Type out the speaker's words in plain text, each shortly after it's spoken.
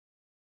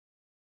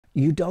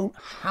you don't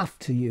have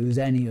to use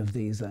any of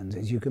these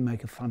lenses. You can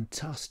make a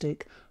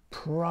fantastic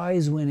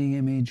prize-winning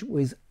image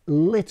with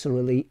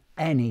literally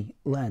any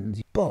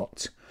lens.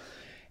 But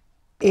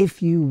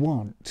if you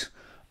want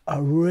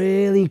a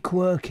really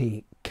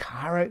quirky,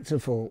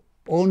 characterful,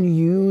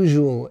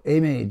 unusual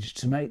image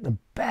to make the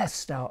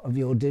best out of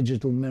your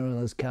digital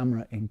mirrorless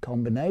camera in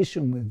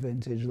combination with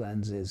vintage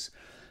lenses,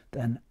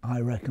 then I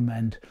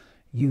recommend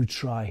you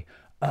try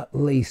at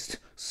least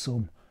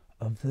some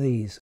of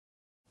these.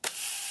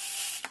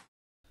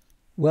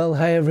 Well,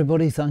 hey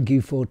everybody, thank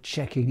you for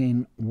checking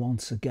in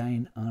once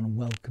again and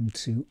welcome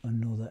to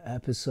another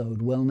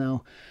episode. Well,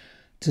 now,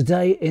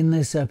 today in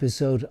this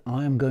episode,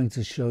 I am going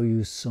to show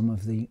you some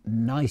of the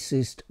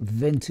nicest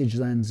vintage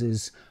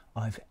lenses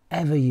I've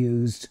ever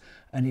used.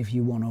 And if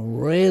you want a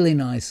really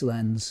nice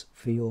lens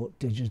for your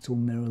digital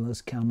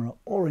mirrorless camera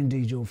or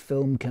indeed your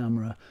film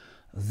camera,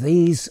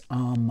 these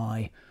are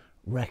my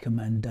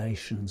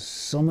recommendations.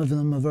 Some of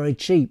them are very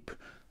cheap,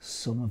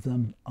 some of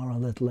them are a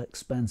little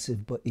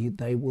expensive, but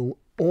they will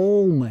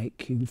all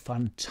make you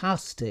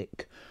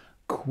fantastic,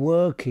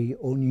 quirky,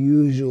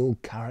 unusual,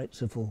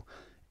 characterful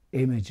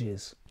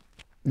images.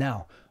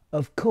 Now,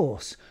 of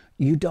course,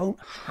 you don't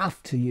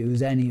have to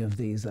use any of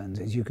these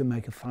lenses. You can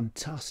make a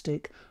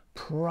fantastic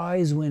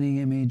prize-winning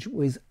image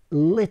with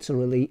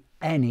literally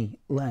any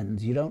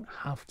lens. You don't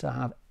have to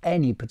have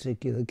any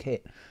particular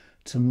kit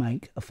to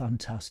make a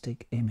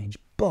fantastic image.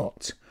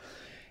 But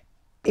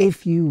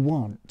if you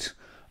want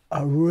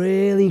a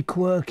really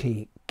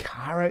quirky,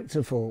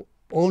 characterful,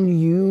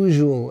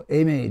 unusual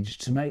image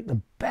to make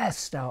the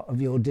best out of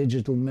your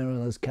digital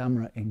mirrorless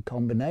camera in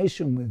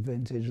combination with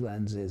vintage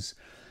lenses,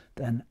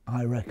 then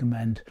I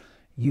recommend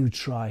you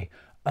try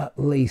at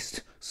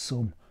least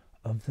some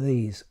of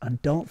these. And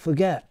don't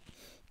forget,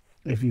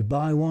 if you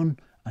buy one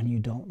and you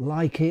don't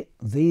like it,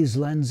 these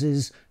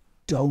lenses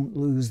don't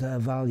lose their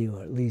value,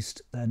 or at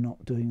least they're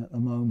not doing at the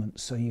moment.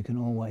 So you can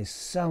always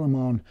sell them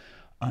on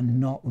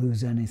and not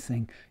lose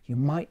anything. You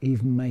might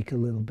even make a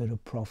little bit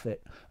of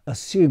profit,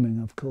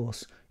 assuming, of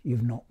course,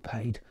 you've not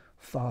paid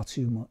far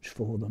too much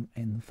for them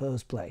in the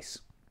first place.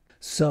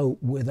 So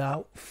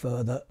without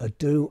further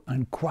ado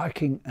and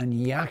quacking and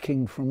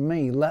yakking from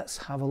me, let's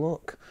have a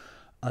look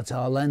at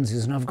our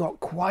lenses. And I've got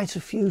quite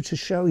a few to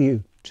show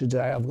you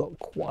today. I've got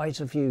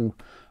quite a few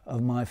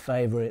of my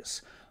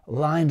favorites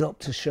lined up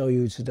to show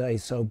you today.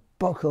 So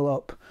buckle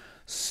up,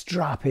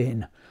 strap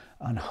in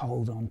and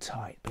hold on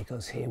tight,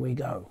 because here we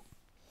go.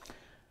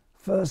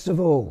 First of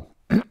all,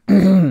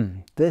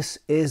 this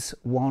is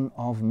one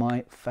of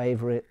my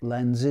favorite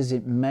lenses.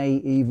 It may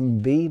even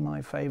be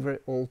my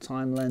favorite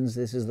all-time lens.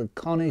 This is the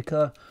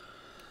Konica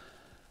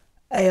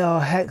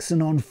AR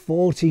Hexanon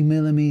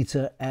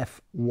 40mm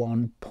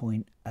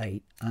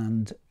f1.8,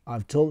 and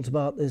I've talked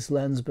about this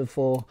lens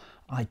before.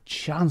 I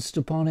chanced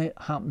upon it,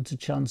 happened to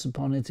chance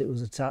upon it. It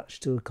was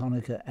attached to a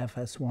Konica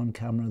FS1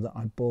 camera that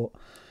I bought,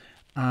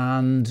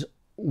 and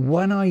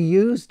when I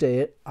used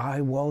it,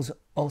 I was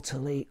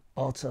utterly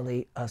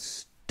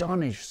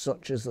astonished.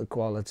 Such is the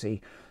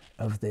quality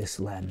of this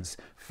lens.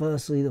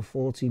 Firstly, the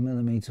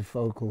 40mm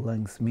focal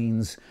length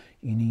means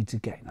you need to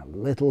get a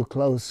little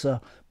closer,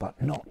 but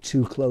not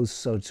too close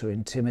so to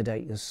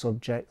intimidate your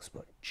subjects,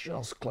 but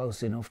just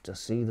close enough to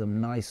see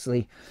them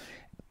nicely.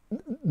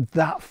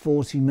 That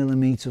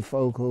 40mm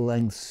focal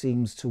length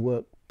seems to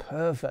work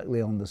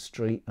perfectly on the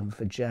street and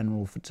for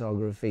general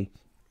photography.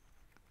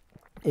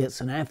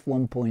 It's an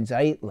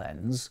f1.8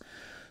 lens,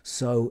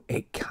 so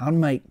it can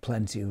make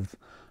plenty of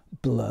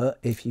blur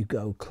if you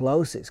go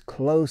close. Its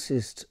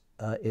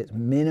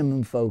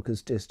minimum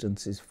focus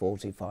distance is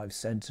 45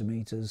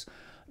 centimeters.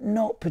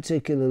 Not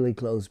particularly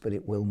close, but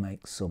it will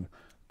make some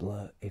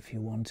blur if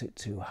you want it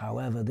to.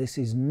 However, this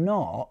is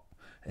not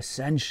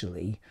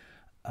essentially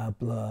a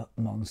blur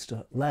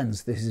monster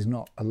lens. This is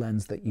not a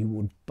lens that you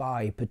would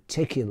buy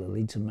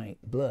particularly to make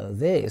blur.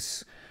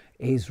 This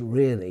is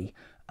really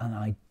an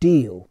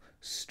ideal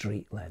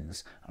street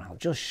lens, and I'll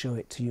just show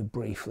it to you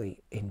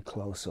briefly in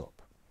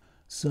close-up.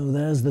 So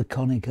there's the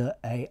Konica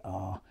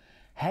AR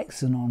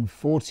Hexanon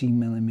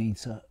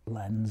 40mm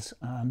lens,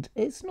 and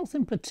it's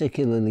nothing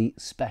particularly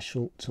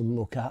special to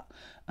look at,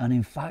 and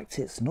in fact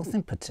it's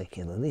nothing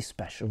particularly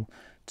special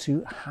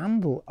to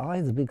handle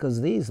either, because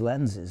these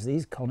lenses,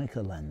 these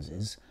Konica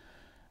lenses,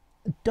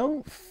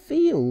 don't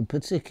feel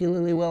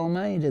particularly well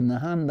made in the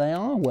hand. They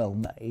are well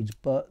made,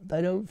 but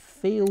they don't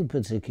feel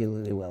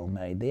particularly well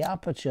made. The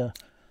aperture,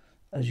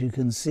 as you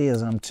can see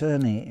as I'm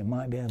turning it, you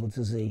might be able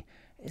to see,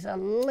 it's a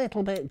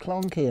little bit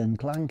clunky and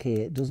clanky.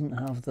 It doesn't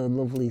have the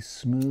lovely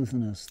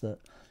smoothness that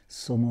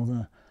some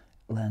other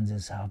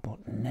lenses have,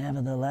 but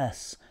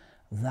nevertheless,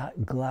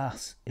 that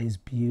glass is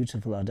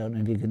beautiful. I don't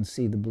know if you can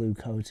see the blue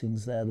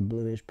coatings there, the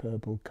bluish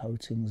purple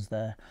coatings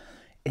there.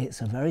 It's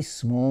a very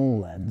small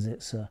lens.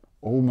 It's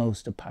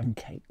almost a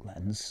pancake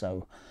lens,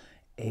 so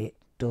it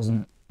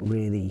doesn't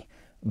really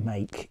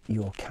make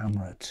your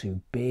camera too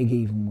big,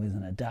 even with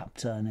an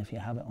adapter. And if you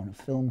have it on a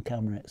film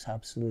camera, it's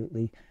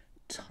absolutely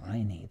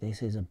tiny.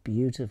 This is a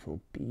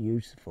beautiful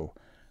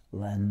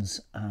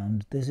lens,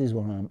 and this is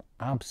one I'm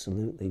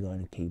absolutely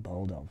going to keep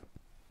hold of.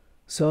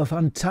 So a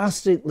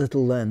fantastic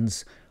little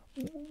lens.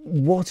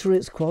 What are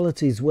its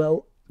qualities?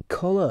 Well,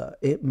 colour.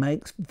 It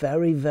makes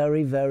very,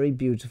 very, very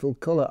beautiful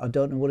colour. I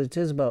don't know what it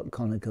is about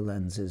Konica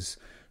lenses,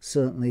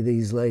 certainly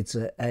these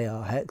later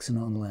AR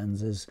Hexanon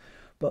lenses,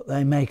 but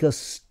they make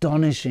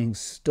astonishing,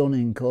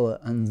 stunning colour.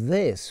 And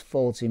this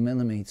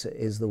 40mm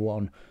is the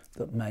one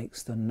that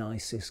makes the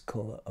nicest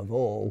colour of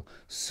all,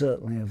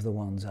 certainly of the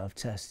ones I've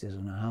tested,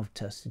 and I have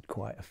tested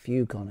quite a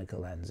few Konica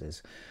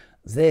lenses.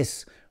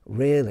 This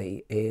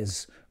really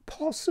is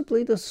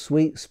possibly the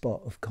sweet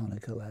spot of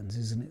Konica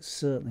lenses, and it's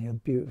certainly a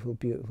beautiful,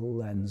 beautiful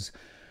lens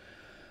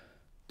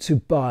to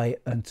buy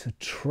and to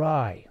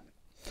try.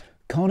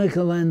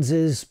 Konica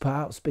lenses,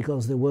 perhaps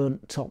because they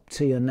weren't top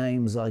tier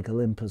names like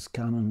Olympus,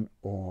 Canon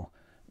or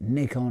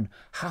Nikon,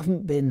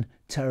 haven't been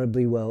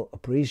terribly well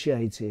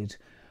appreciated.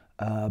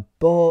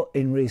 But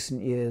in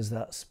recent years,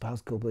 that's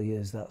past couple of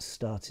years, that's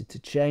started to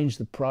change.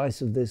 The price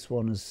of this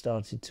one has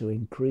started to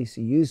increase.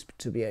 You used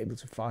to be able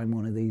to find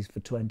one of these for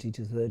 20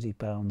 to 30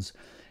 pounds.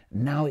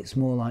 Now it's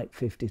more like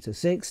 50 to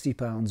 60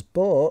 pounds,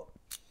 but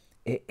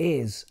it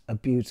is a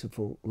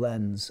beautiful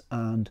lens.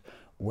 And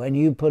when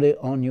you put it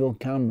on your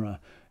camera,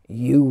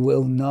 you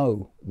will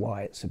know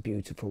why it's a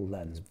beautiful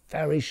lens.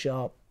 Very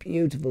sharp,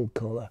 beautiful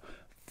color,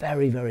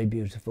 very, very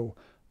beautiful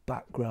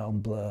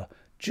background blur,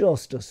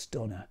 just a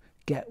stunner.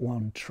 Get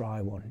one, try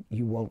one,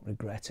 you won't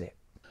regret it.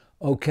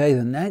 Okay,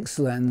 the next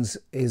lens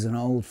is an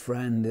old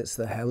friend. It's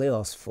the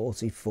Helios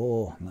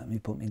 44. Let me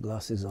put my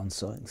glasses on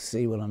so I can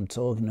see what I'm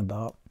talking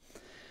about.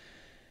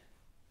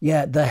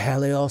 Yeah, the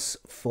Helios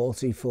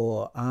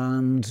 44,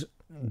 and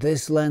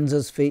this lens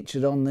has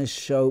featured on this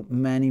show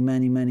many,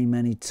 many, many,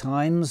 many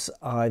times.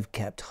 I've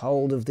kept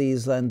hold of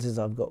these lenses.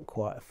 I've got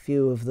quite a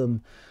few of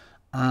them,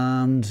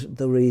 and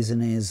the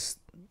reason is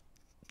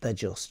they're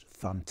just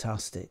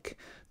fantastic.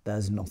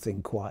 There's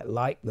nothing quite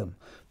like them.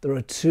 There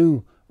are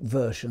two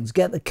versions.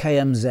 Get the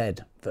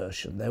KMZ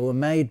version. They were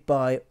made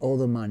by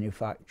other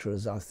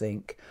manufacturers, I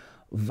think.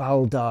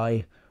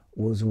 Valdai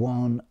was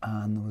one,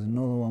 and there was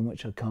another one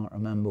which I can't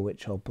remember,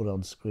 which I'll put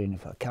on screen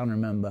if I can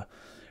remember.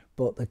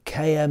 But the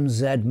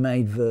KMZ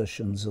made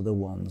versions are the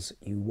ones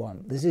you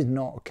want. This is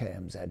not a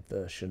KMZ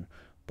version,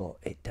 but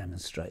it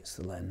demonstrates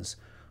the lens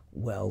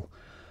well.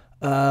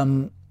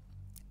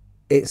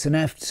 It's an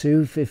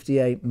f2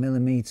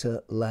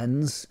 58mm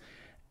lens.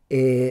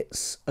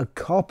 It's a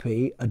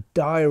copy, a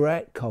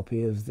direct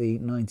copy of the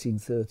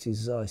 1930s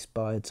Zeiss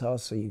Biotar,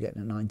 so you get a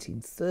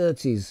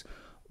 1930s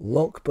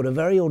look, but a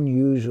very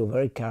unusual,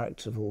 very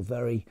characterful,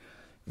 very,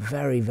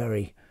 very,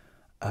 very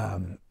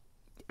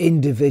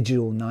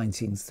individual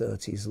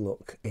 1930s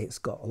look. It's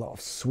got a lot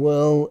of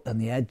swirl and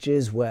the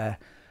edges where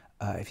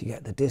if you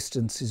get the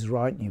distances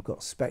right and you've got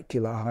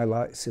specular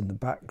highlights in the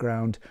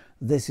background,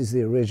 this is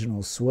the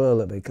original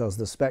swirler, because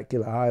the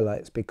specular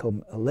highlights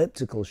become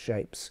elliptical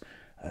shapes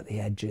at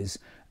the edges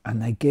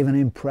and they give an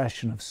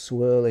impression of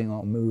swirling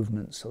or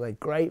movement. So they're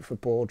great for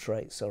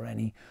portraits or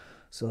any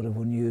sort of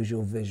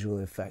unusual visual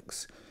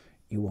effects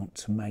you want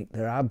to make.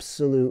 They're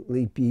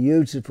absolutely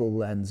beautiful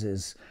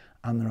lenses,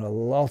 and they're a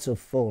lot of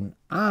fun,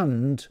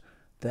 and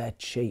they're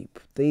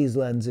cheap. These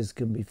lenses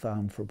can be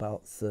found for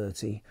about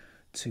 30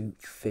 to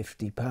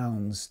 50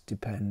 pounds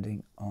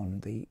depending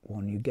on the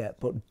one you get,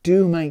 but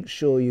do make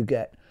sure you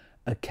get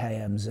a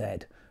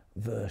KMZ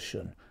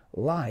version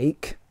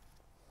like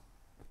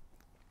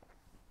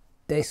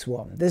this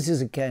one. This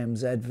is a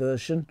KMZ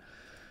version.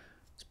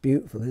 It's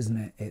beautiful, isn't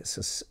it?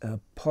 It's a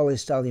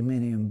polished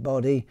aluminium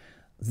body.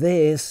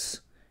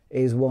 This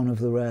is one of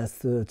the rare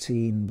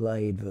 13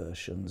 blade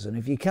versions, and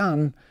if you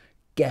can,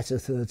 get a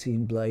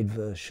 13 blade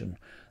version.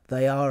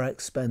 They are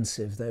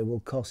expensive. They will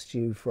cost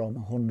you from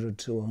 100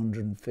 to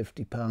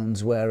 150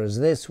 pounds, whereas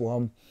this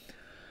one,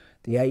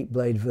 the 8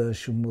 blade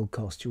version, will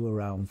cost you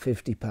around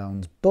 50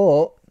 pounds.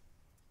 But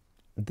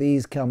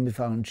these can be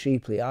found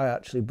cheaply. I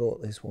actually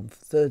bought this one for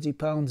 30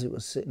 pounds. It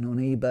was sitting on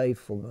eBay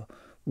for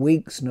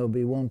weeks.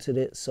 Nobody wanted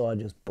it, so I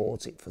just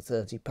bought it for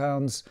 30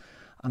 pounds,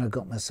 and I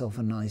got myself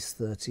a nice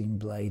 13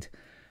 blade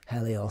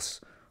Helios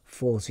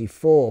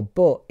 44.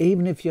 But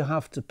even if you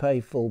have to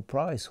pay full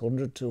price,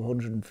 100 to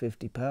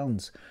 150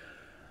 pounds,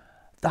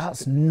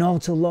 that's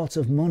not a lot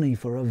of money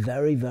for a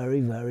very,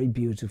 very, very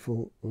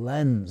beautiful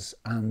lens.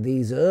 And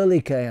these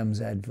early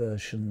KMZ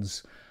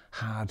versions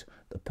had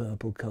the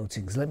purple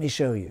coatings. Let me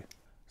show you.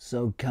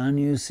 So can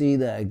you see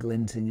there,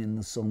 glinting in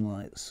the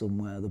sunlight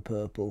somewhere, the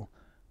purple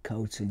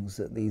coatings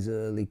that these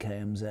early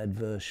KMZ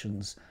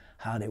versions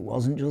had? It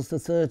wasn't just the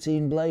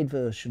 13 blade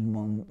version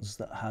ones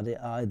that had it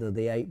either.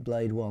 The 8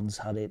 blade ones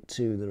had it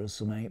too. There are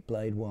some 8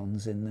 blade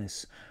ones in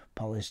this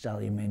polished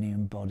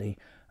aluminium body,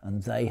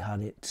 and they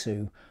had it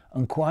too.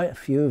 And quite a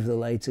few of the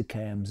later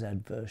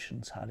KMZ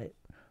versions had it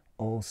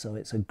also.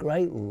 It's a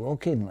great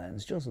looking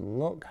lens. Just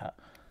look at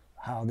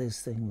how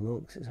this thing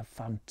looks. It's a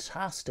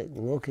fantastic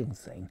looking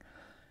thing.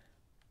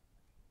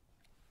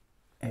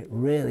 It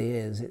really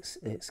is.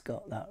 It's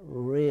got that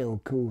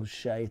real cool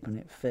shape, and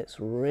it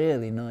fits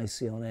really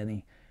nicely on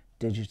any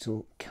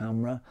digital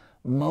camera.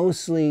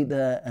 Mostly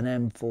they're an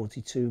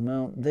M42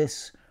 mount.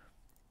 This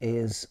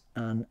is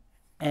an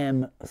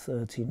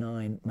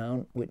M39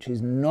 mount, which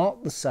is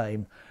not the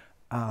same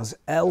as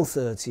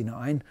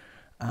L39.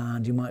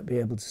 And you might be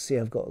able to see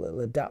I've got a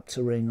little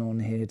adapter ring on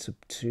here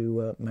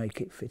to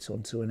make it fit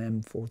onto an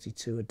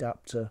M42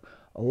 adapter.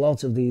 A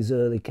lot of these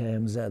early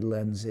KMZ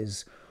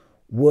lenses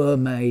were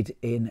made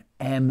in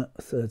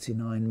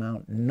M39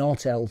 mount, not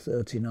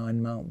L39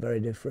 mount, very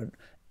different.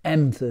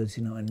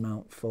 M39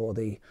 mount for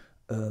the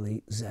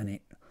early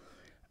Zenit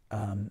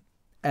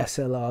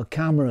SLR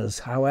cameras.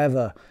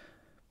 However,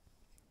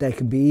 they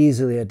can be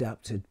easily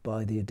adapted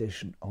by the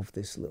addition of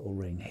this little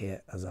ring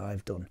here, as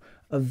I've done.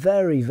 A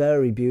very,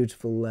 very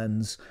beautiful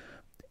lens.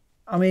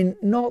 I mean,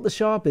 not the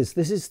sharpest.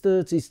 This is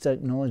 30s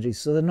technology,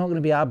 so they're not going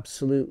to be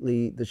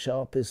absolutely the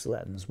sharpest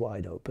lens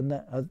wide open.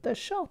 They're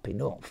sharp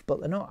enough, but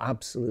they're not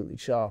absolutely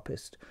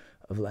sharpest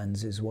of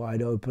lenses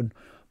wide open.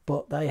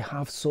 But they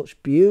have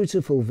such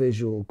beautiful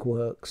visual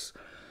quirks.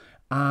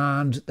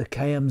 And the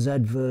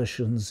KMZ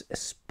versions,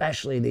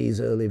 especially these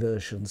early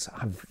versions,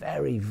 have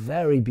very,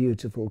 very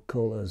beautiful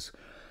colours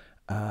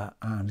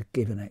and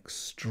give an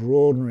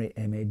extraordinary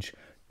image,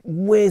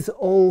 with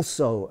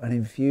also an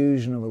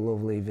infusion of a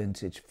lovely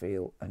vintage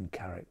feel and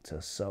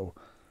character. So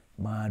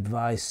my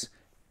advice,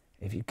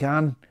 if you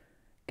can,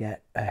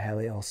 get a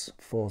Helios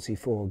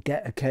 44.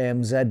 Get a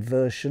KMZ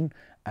version.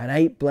 An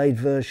 8-blade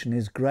version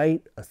is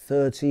great. A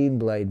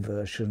 13-blade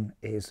version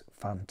is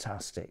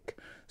fantastic.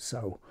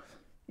 So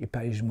you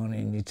pay your money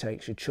and you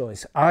take your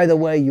choice. Either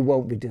way, you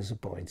won't be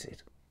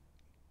disappointed.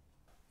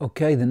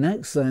 Okay, the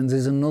next lens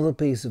is another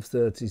piece of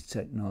 30s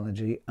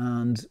technology,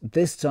 and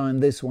this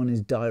time this one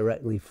is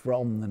directly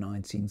from the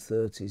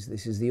 1930s.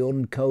 This is the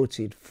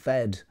uncoated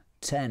Fed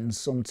 10,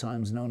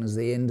 sometimes known as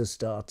the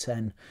Industar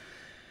 10.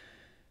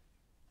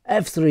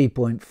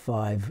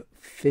 f3.5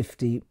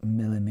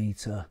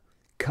 50mm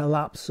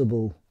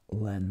collapsible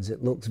lens.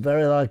 It looks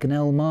very like an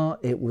Elmar.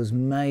 It was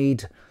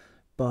made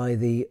by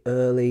the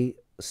early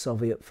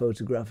Soviet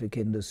photographic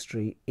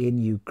industry in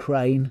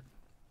Ukraine,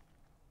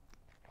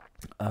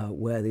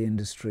 where the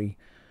industry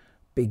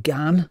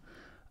began.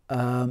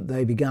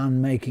 They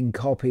began making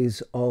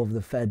copies of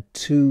the Fed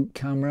 2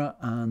 camera,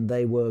 and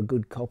they were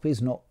good copies,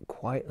 not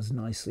quite as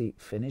nicely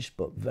finished,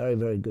 but very,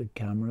 very good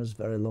cameras,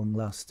 very long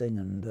lasting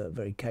and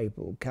very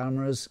capable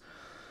cameras.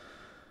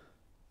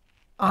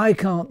 I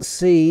can't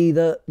see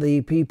that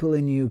the people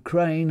in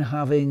Ukraine,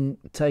 having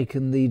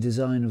taken the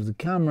design of the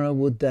camera,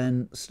 would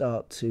then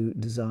start to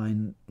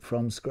design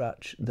from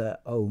scratch their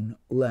own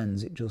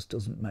lens. It just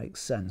doesn't make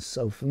sense.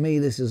 So for me,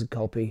 this is a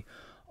copy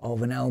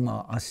of an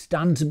Elmar. I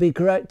stand to be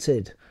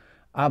corrected.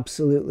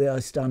 Absolutely, I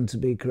stand to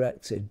be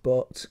corrected.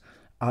 But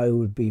I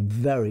would be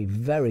very,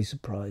 very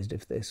surprised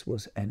if this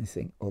was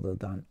anything other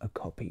than a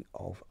copy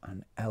of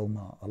an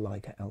Elmar, a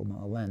Leica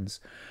Elmar lens.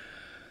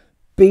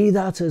 Be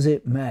that as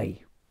it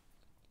may,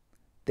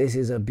 this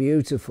is a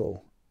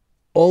beautiful,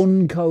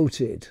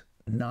 uncoated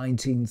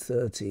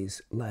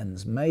 1930s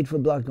lens made for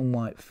black and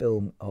white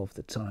film of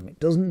the time. It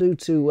doesn't do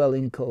too well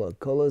in colour.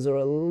 Colours are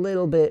a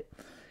little bit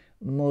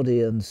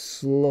muddy and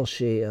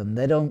slushy, and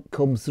they don't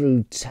come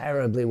through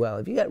terribly well.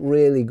 If you get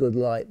really good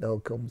light, they'll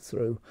come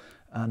through,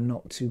 and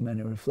not too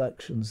many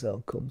reflections,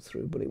 they'll come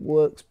through. But it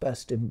works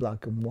best in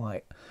black and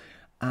white.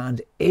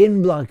 And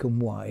in black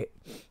and white,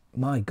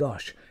 my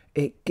gosh,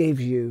 it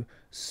gives you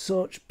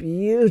such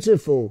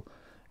beautiful,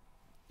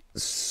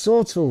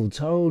 subtle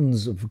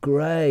tones of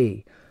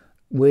grey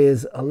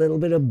with a little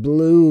bit of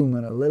bloom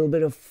and a little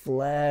bit of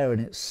flare, and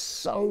it's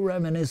so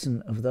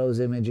reminiscent of those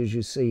images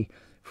you see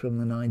from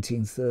the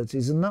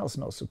 1930s, and that's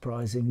not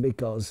surprising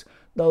because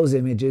those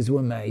images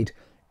were made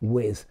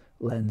with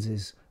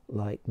lenses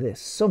like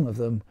this, some of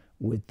them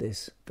with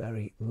this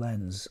very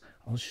lens.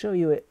 I'll show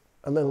you it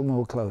a little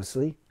more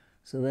closely.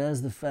 So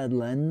there's the Fed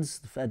lens,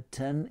 the Fed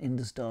 10,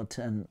 Industar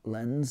 10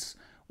 lens.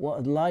 What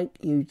I'd like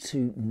you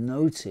to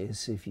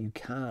notice, if you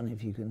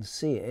can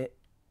see it,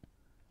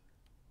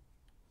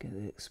 get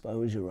the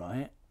exposure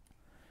right,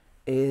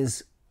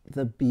 is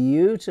the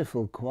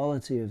beautiful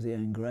quality of the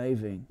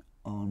engraving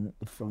on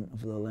the front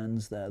of the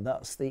lens there.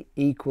 That's the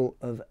equal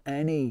of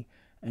any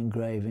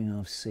engraving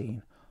I've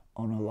seen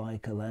on a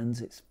Leica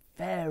lens. It's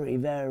very,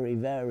 very,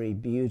 very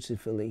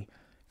beautifully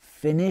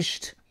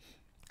finished.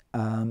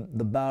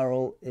 The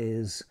barrel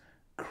is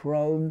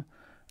chrome.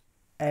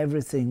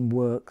 Everything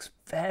works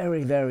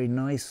very, very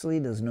nicely.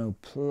 There's no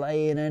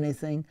play in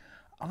anything.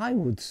 I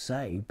would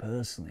say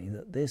personally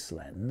that this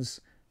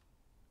lens,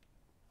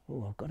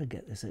 oh, I've got to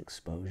get this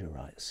exposure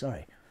right,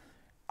 sorry.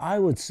 I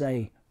would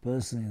say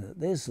personally that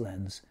this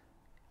lens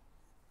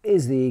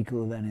is the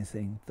equal of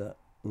anything that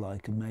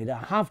Leica made. I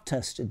have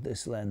tested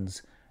this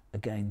lens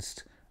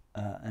against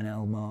an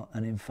Elmar,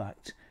 and in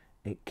fact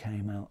it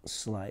came out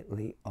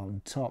slightly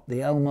on top.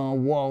 The Elmar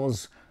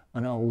was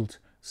an old,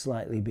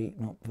 slightly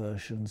beaten up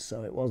version,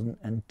 so it wasn't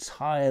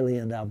entirely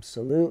and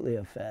absolutely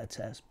a fair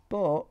test,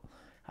 but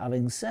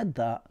having said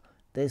that,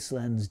 this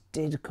lens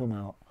did come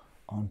out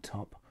on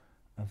top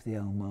of the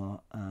Elmar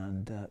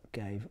and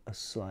gave a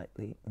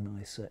slightly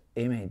nicer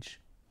image.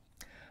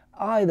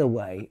 Either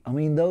way, I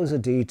mean, those are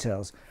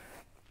details.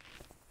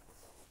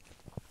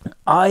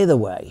 Either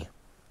way,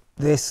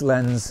 This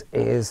lens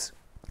is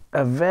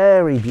a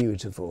very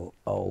beautiful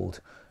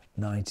old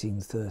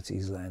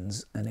 1930s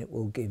lens, and it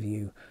will give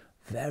you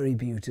very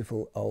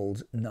beautiful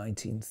old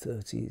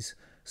 1930s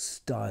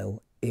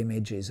style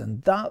images,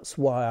 and that's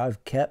why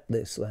I've kept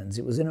this lens.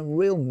 It was in a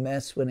real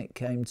mess when it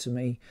came to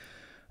me.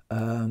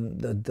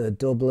 The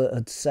doublet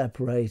had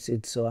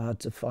separated, so I had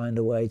to find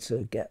a way to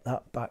get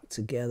that back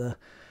together.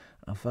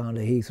 I found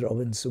a Heath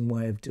Robinson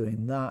way of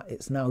doing that.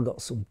 It's now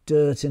got some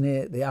dirt in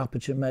it. The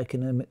aperture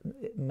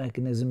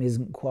mechanism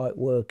isn't quite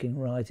working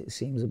right. It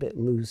seems a bit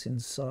loose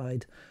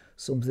inside.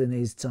 Something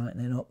needs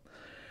tightening up.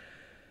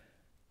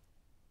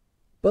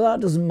 But that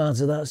doesn't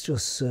matter, that's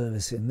just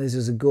servicing. This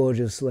is a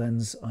gorgeous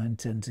lens. I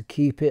intend to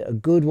keep it. A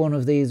good one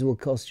of these will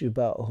cost you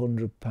about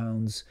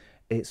 £100.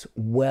 It's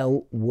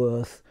well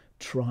worth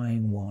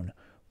trying one.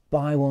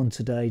 Buy one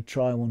today,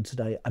 try one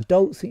today. I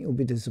don't think you'll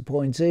be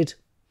disappointed,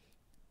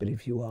 but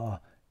if you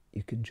are,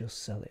 you can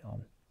just sell it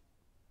on.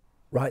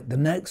 Right, the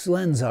next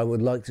lens I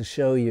would like to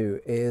show you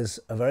is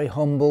a very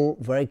humble,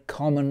 very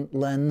common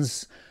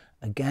lens.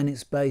 Again,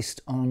 it's based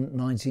on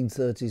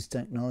 1930s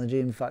technology.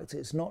 In fact,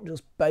 it's not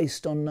just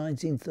based on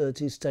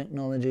 1930s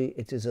technology,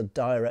 it is a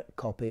direct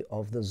copy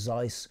of the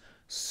Zeiss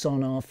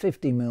Sonar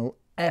 50mm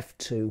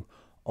f2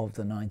 of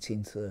the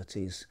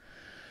 1930s.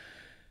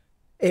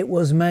 It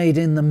was made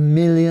in the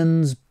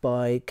millions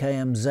by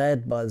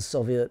KMZ, by the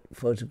Soviet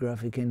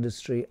photographic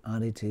industry,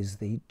 and it is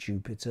the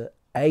Jupiter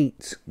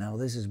 8. Now,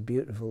 this is a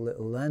beautiful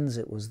little lens.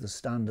 It was the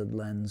standard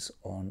lens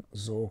on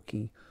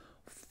Zorki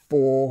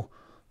 4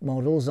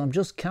 models. I'm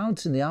just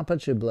counting the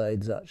aperture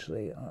blades,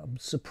 actually. I'm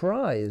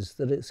surprised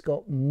that it's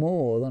got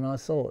more than I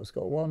thought. It's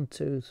got 1,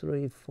 2,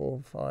 3,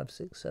 4, 5,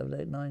 6, 7,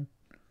 8, 9,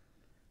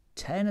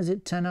 10. Is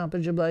it 10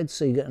 aperture blades?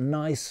 So you get a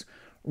nice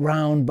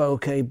round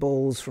bokeh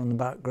balls from the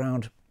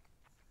background.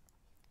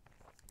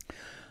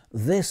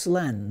 This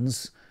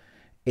lens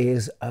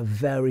is a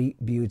very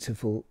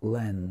beautiful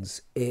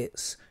lens.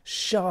 It's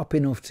sharp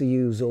enough to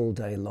use all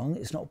day long.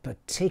 It's not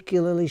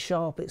particularly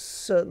sharp. It's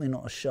certainly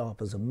not as sharp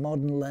as a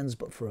modern lens,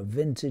 but for a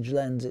vintage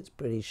lens, it's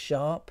pretty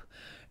sharp.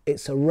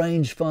 It's a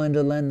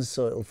rangefinder lens,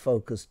 so it'll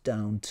focus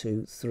down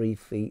to 3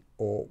 feet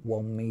or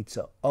 1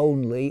 meter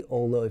only,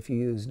 although if you're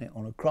using it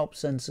on a crop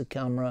sensor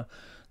camera,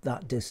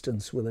 that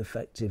distance will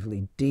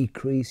effectively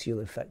decrease. You'll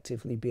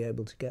effectively be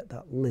able to get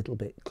that little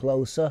bit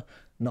closer.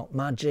 Not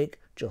magic,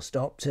 just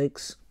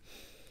optics.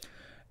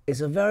 It's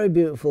a very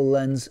beautiful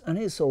lens, and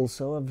it's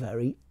also a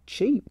very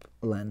cheap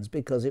lens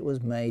because it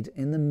was made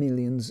in the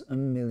millions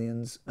and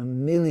millions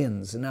and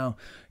millions. Now,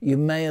 you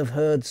may have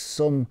heard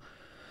some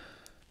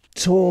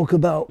talk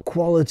about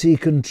quality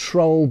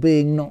control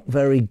being not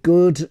very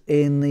good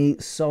in the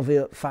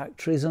Soviet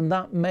factories, and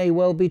that may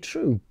well be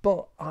true,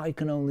 but I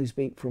can only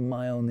speak from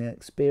my own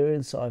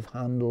experience. I've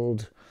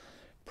handled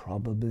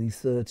probably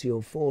 30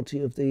 or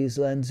 40 of these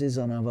lenses,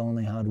 and I've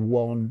only had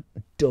one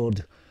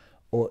dud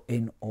or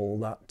in all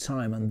that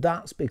time, and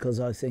that's because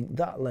I think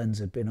that lens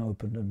had been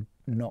opened and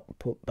not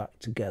put back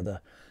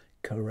together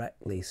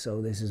correctly.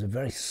 So this is a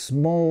very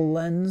small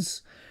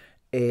lens.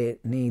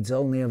 It needs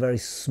only a very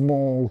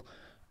small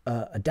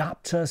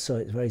adapter, so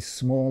it's very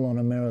small on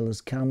a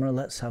mirrorless camera.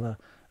 Let's have a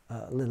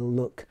little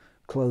look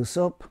close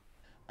up,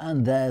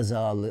 and there's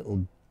our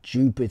little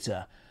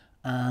Jupiter.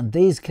 And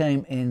these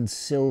came in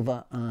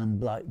silver and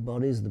black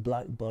bodies. The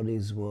black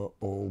bodies were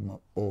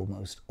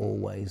almost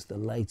always the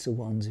later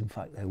ones. In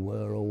fact, they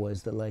were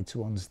always the later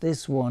ones.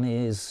 This one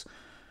is,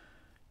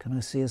 can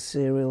I see a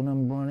serial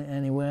number on it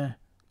anywhere?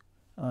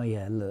 Oh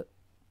yeah, look,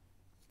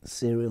 the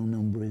serial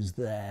number is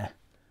there.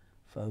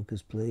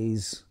 Focus,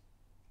 please.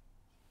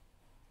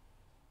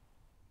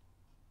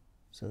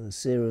 So the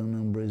serial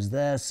number is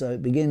there, so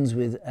it begins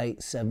with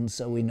 87,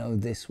 so we know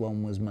this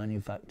one was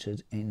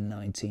manufactured in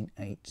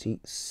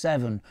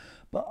 1987.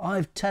 But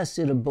I've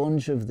tested a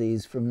bunch of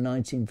these from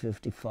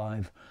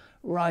 1955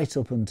 right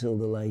up until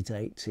the late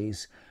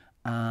 80s,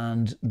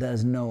 and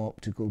there's no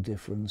optical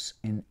difference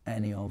in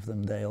any of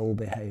them. They all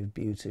behave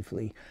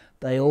beautifully.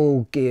 They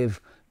all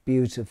give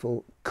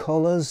beautiful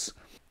colours.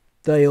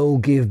 They all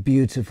give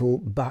beautiful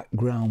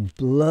background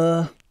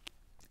blur.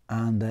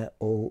 And they're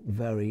all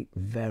very,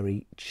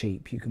 very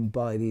cheap. You can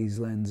buy these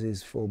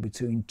lenses for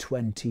between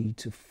 £20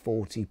 to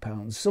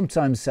 £40.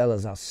 Sometimes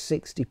sellers ask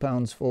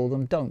 £60 for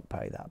them. Don't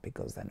pay that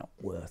because they're not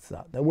worth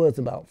that. They're worth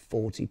about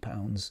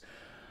 £40,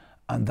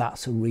 and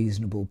that's a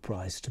reasonable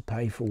price to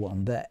pay for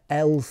one. They're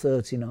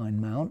L39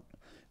 mount.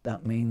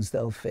 That means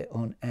they'll fit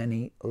on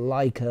any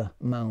Leica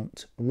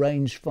mount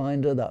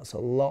rangefinder. That's a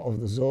lot of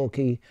the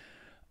Zorki.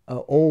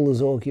 All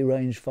the Zorki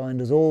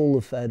rangefinders, all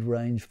the Fed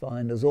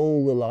rangefinders,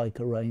 all the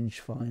Leica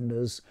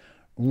rangefinders,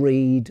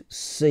 Reed,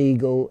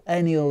 Siegel,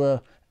 any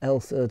other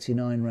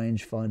L39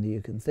 rangefinder you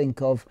can think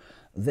of,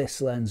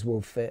 this lens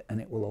will fit, and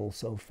it will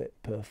also fit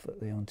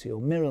perfectly onto your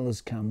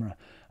mirrorless camera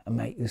and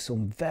make you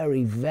some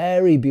very,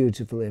 very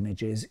beautiful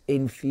images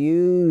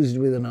infused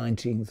with a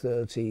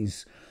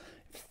 1930s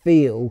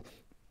feel,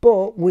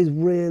 but with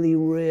really,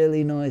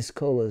 really nice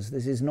colours.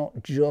 This is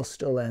not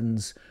just a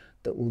lens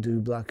that will do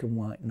black and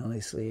white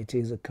nicely. It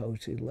is a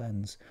coated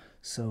lens.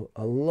 So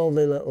a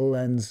lovely little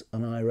lens,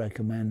 and I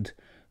recommend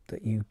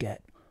that you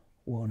get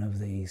one of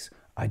these.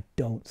 I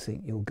don't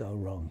think you'll go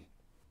wrong.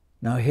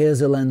 Now here's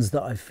a lens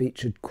that I've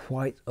featured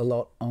quite a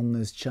lot on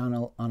this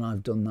channel, and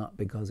I've done that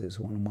because it's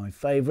one of my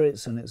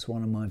favourites, and it's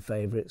one of my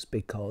favourites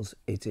because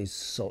it is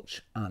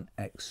such an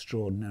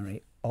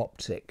extraordinary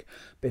optic.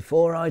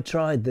 Before I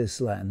tried this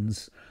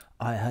lens,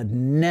 I had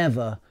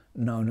never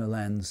known a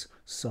lens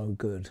so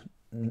good,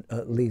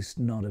 at least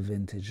not a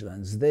vintage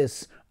lens.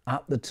 This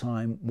at the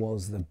time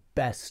was the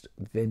best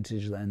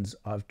vintage lens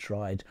I've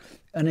tried,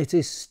 and it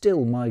is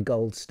still my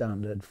gold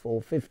standard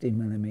for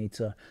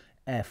 50mm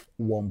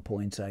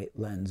f1.8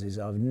 lenses.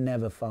 I've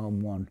never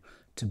found one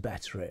to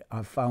better it.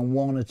 I've found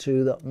one or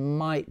two that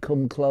might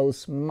come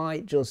close,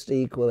 might just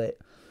equal it,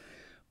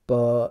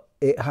 but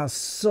it has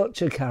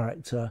such a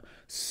character,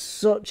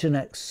 such an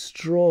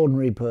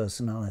extraordinary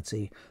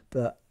personality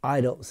that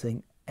I don't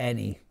think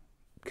any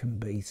can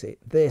beat it.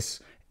 This,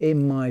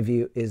 in my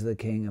view, is the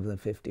king of the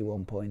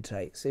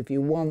 51.8s. If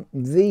you want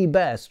the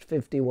best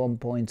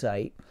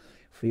 51.8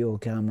 for your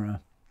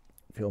camera,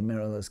 for your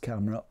mirrorless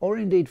camera, or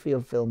indeed for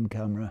your film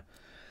camera,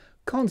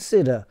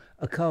 consider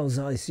a Carl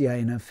Zeiss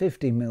Jena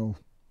 50mm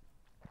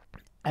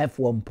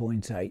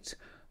f1.8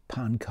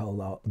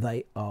 Pancolar.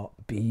 They are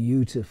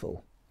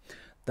beautiful.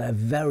 They're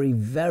very,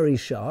 very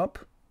sharp,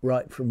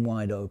 right from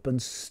wide open,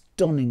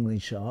 stunningly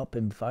sharp,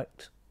 in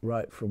fact,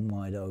 right from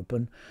wide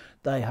open.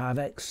 They have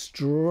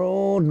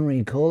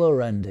extraordinary colour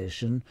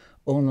rendition,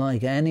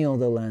 unlike any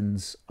other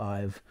lens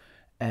I've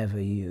ever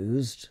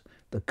used.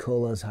 The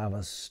colours have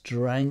a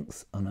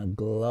strength and a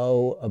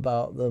glow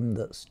about them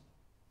that's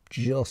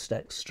just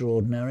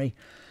extraordinary.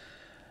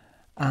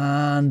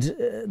 And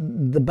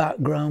the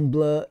background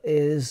blur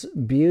is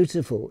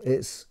beautiful.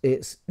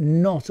 It's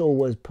not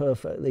always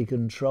perfectly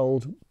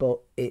controlled, but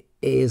it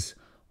is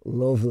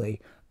lovely.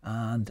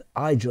 And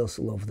I just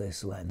love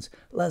this lens.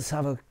 Let's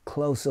have a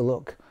closer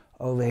look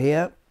over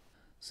here.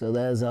 So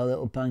there's our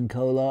little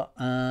Pancolar,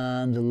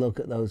 and look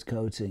at those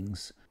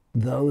coatings.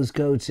 Those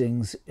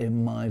coatings,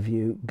 in my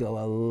view, go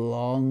a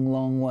long,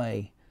 long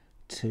way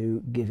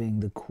to giving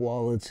the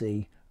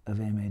quality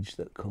of image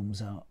that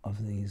comes out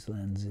of these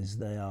lenses.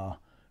 They are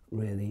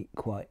really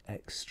quite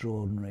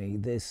extraordinary.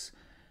 This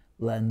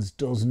lens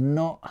does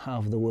not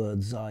have the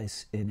word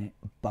Zeiss in it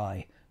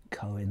by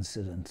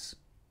coincidence.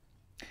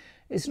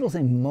 It's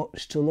nothing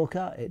much to look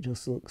at, it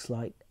just looks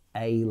like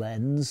a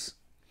lens.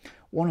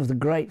 One of the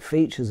great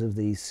features of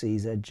these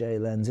CZJ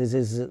lenses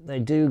is that they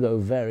do go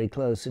very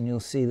close, and you'll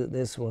see that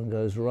this one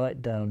goes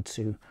right down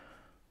to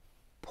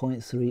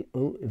 0.3.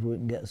 Oh, if we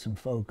can get some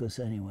focus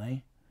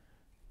anyway,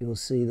 you'll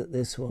see that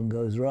this one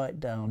goes right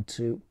down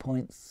to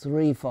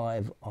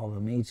 0.35 of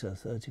a meter,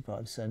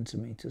 35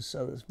 centimeters.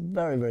 So that's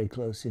very, very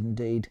close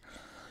indeed.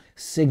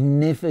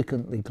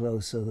 Significantly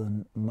closer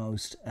than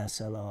most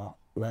SLR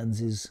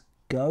lenses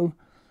go,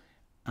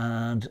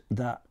 and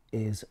that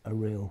is a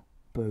real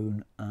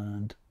boon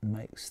and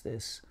makes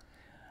this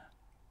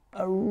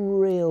a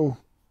real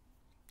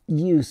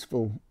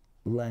useful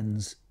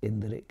lens in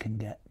that it can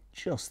get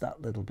just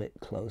that little bit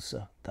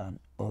closer than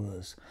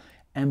others.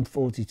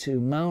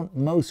 M42 mount,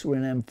 most were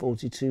in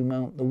M42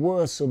 mount, there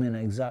were some in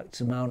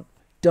exact mount.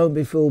 Don't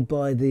be fooled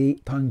by the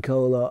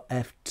Pancolar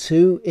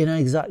f2 in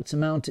exact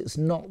mount. It's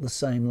not the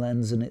same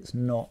lens, and it's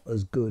not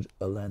as good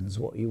a lens.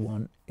 What you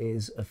want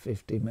is a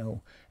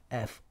 50mm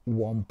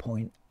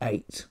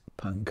f1.8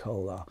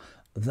 Pancolar.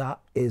 That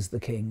is the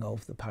king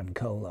of the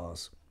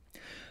Pancolars.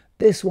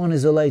 This one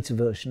is a later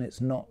version, it's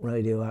not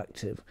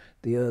radioactive.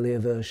 The earlier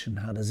version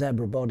had a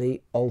zebra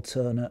body,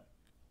 alternate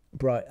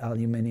bright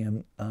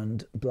aluminium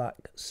and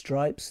black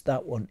stripes.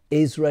 That one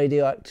is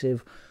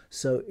radioactive,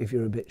 so if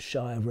you're a bit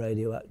shy of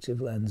radioactive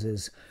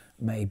lenses,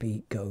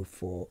 maybe go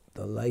for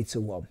the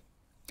later one.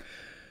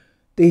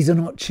 These are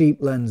not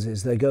cheap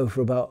lenses. They go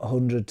for about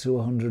 100 to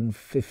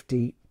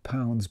 150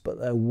 pounds, but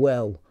they're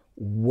well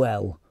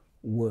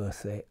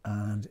worth it.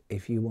 And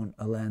if you want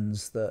a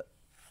lens that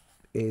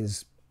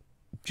is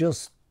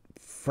just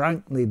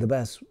frankly the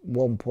best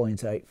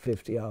 1.8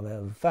 50 I've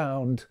ever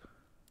found,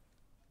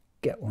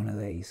 get one of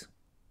these.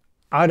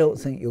 I don't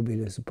think you'll be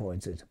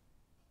disappointed.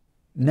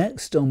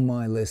 Next on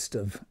my list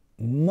of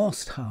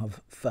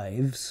must-have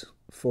faves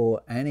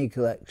for any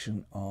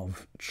collection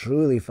of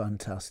truly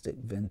fantastic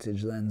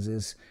vintage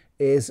lenses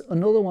is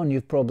another one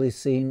you've probably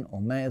seen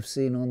or may have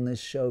seen on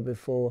this show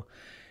before.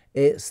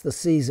 It's the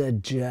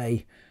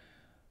CZJ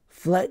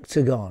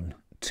Flectagon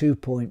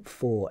 2.4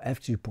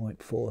 f2.4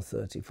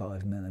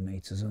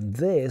 35mm, and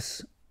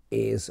this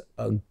is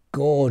a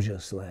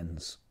gorgeous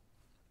lens.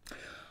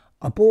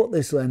 I bought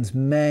this lens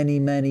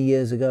many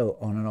years ago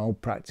on an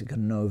old Praktica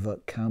Nova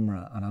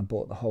camera, and I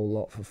bought the whole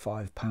lot for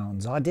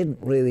 £5. I didn't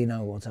really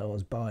know what I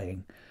was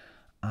buying,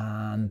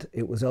 and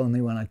it was only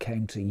when I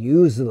came to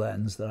use the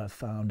lens that I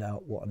found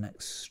out what an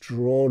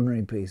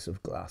extraordinary piece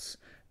of glass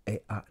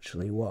it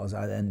actually was.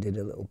 I then did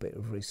a little bit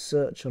of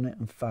research on it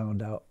and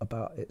found out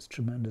about its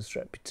tremendous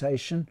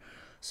reputation,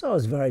 so I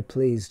was very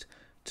pleased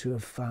to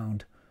have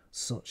found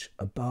such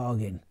a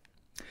bargain.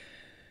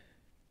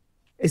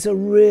 It's a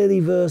really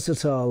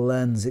versatile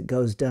lens. It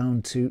goes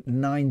down to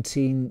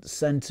 19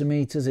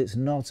 centimeters. It's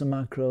not a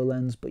macro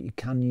lens, but you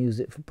can use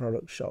it for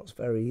product shots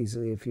very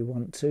easily if you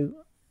want to.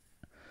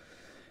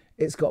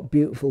 It's got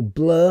beautiful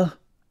blur,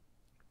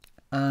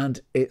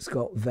 and it's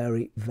got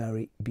very,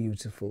 very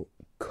beautiful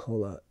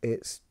color.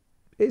 It's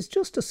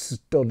just a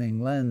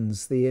stunning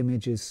lens. The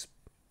images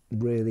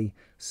really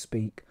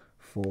speak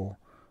for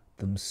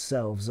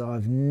themselves.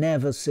 I've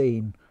never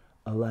seen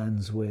a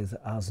lens with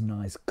as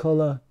nice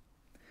color,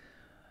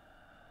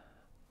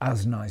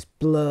 as nice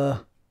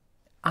blur,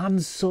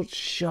 and such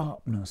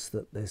sharpness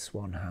that this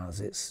one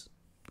has. It's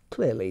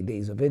clearly,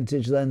 these are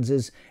vintage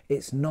lenses.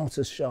 It's not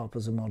as sharp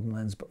as a modern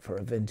lens, but for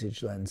a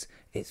vintage lens,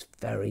 it's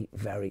very,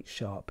 very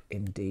sharp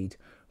indeed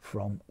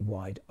from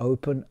wide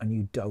open, and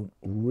you don't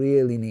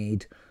really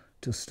need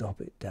to stop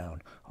it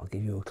down. I'll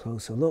give you a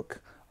closer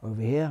look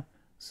over here.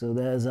 So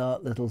there's our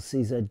little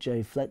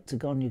CZJ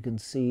Flectagon. You can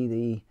see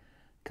the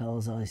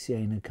Carl's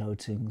Sienna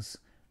coatings.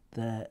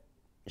 They're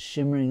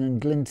shimmering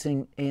and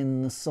glinting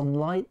in the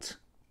sunlight.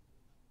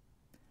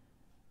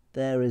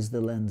 There is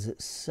the lens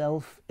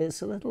itself.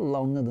 It's a little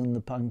longer than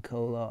the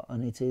Pankolar,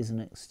 and it is an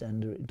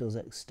extender. It does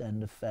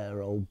extend a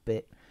fair old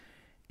bit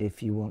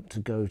if you want to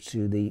go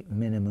to the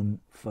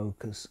minimum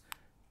focus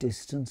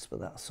distance, but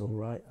that's all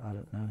right. I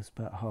don't know, it's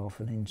about half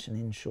an inch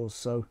or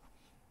so.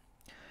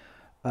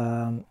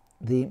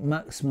 The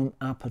maximum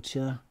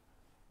aperture,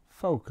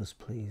 focus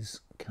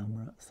please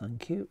camera,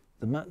 thank you.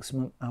 The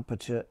maximum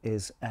aperture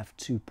is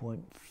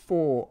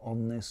f2.4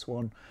 on this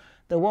one.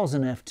 There was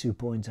an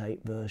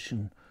f2.8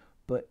 version,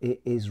 but it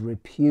is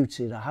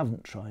reputed, I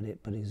haven't tried it,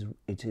 but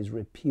it is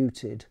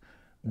reputed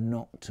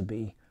not to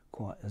be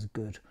quite as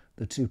good.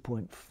 The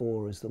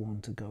 2.4 is the one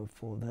to go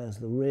for. There's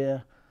the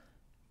rear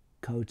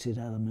coated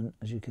element,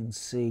 as you can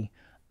see,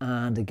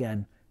 and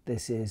again,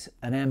 this is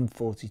an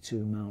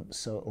M42 mount,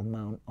 so it'll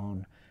mount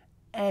on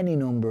any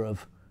number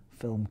of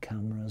film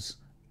cameras,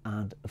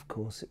 and of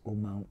course it will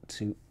mount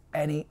to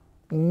any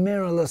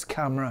mirrorless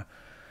camera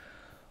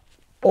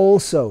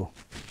also.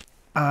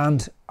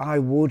 And I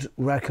would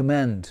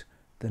recommend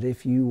that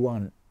if you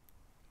want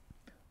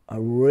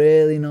a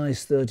really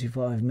nice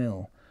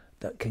 35mm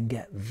that can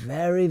get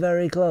very,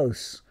 very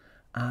close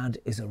and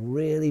is a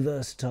really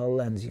versatile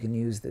lens, you can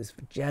use this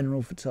for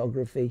general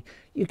photography.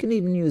 You can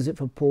even use it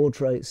for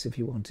portraits if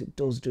you want. It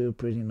does do a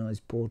pretty nice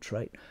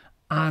portrait,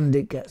 and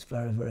it gets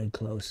very, very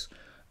close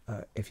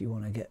if you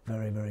want to get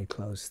very, very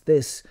close.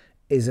 This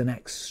is an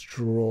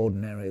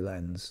extraordinary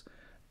lens.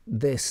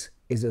 This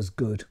is as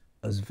good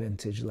as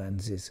vintage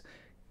lenses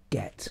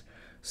get.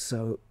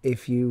 So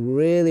if you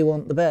really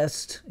want the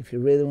best, if you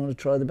really want to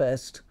try the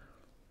best,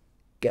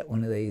 get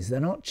one of these. They're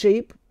not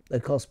cheap. They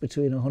cost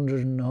between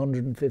 100 and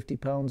 150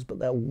 pounds, but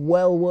they're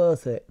well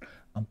worth it.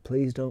 And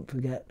please don't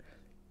forget,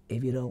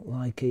 if you don't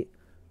like it,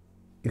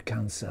 you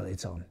can sell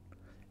it on.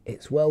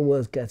 It's well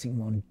worth getting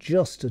one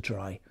just to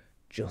try,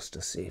 just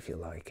to see if you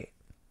like it.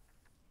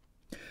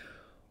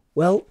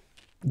 Well,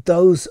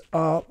 those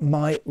are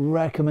my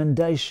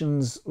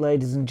recommendations,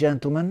 ladies and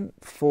gentlemen,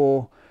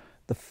 for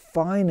the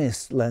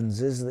finest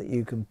lenses that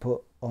you can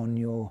put on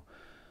your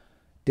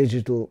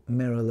digital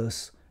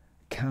mirrorless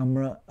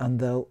camera, and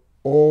they'll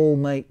all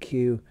make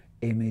you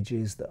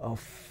images that are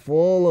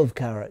full of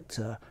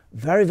character,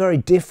 very, very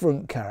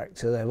different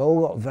character. They've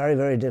all got very,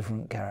 very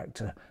different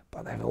character,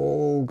 but they've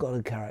all got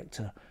a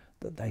character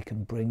that they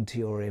can bring to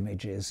your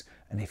images.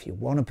 And if you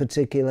want a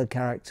particular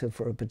character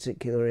for a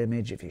particular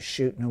image, if you're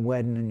shooting a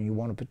wedding and you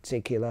want a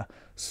particular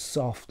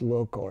soft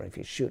look, or if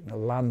you're shooting a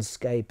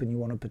landscape and you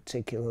want a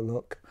particular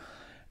look,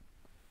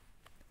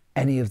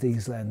 any of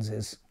these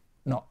lenses,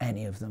 not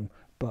any of them,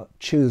 but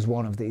choose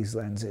one of these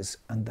lenses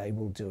and they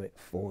will do it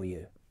for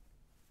you.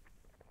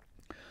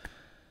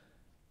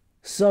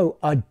 So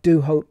I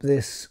do hope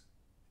this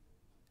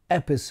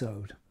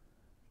episode,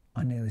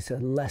 I nearly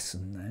said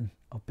lesson then,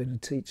 I've been a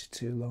teacher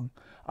too long.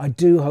 I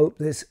do hope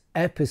this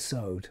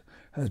episode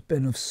has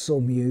been of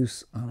some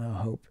use, and I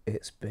hope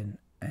it's been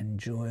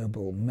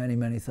enjoyable. Many,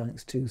 many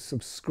thanks to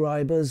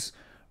subscribers.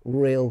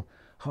 Real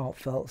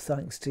heartfelt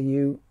thanks to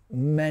you.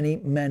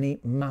 Many, many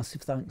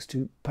massive thanks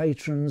to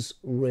patrons.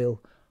 Real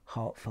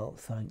heartfelt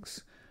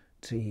thanks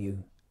to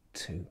you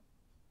too.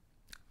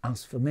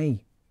 As for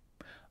me,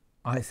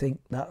 I think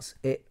that's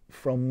it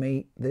from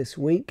me this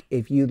week.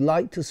 If you'd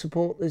like to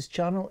support this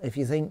channel, if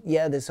you think,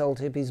 yeah, this old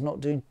hippie's not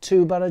doing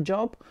too bad a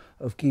job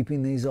of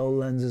keeping these old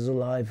lenses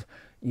alive,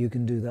 you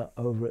can do that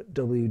over at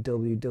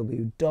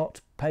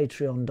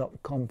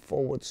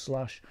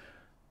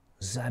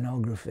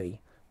www.patreon.com/Zenography.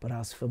 But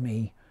as for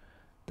me,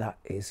 that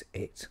is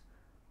it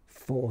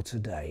for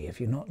today.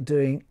 If you're not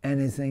doing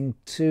anything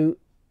too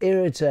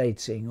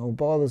irritating or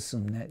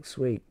bothersome next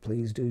week,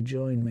 please do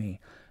join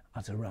me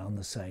at around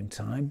the same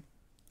time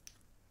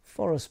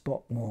for a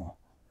spot more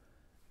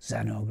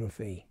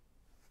Zenography.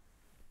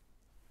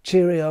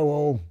 Cheerio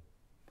all.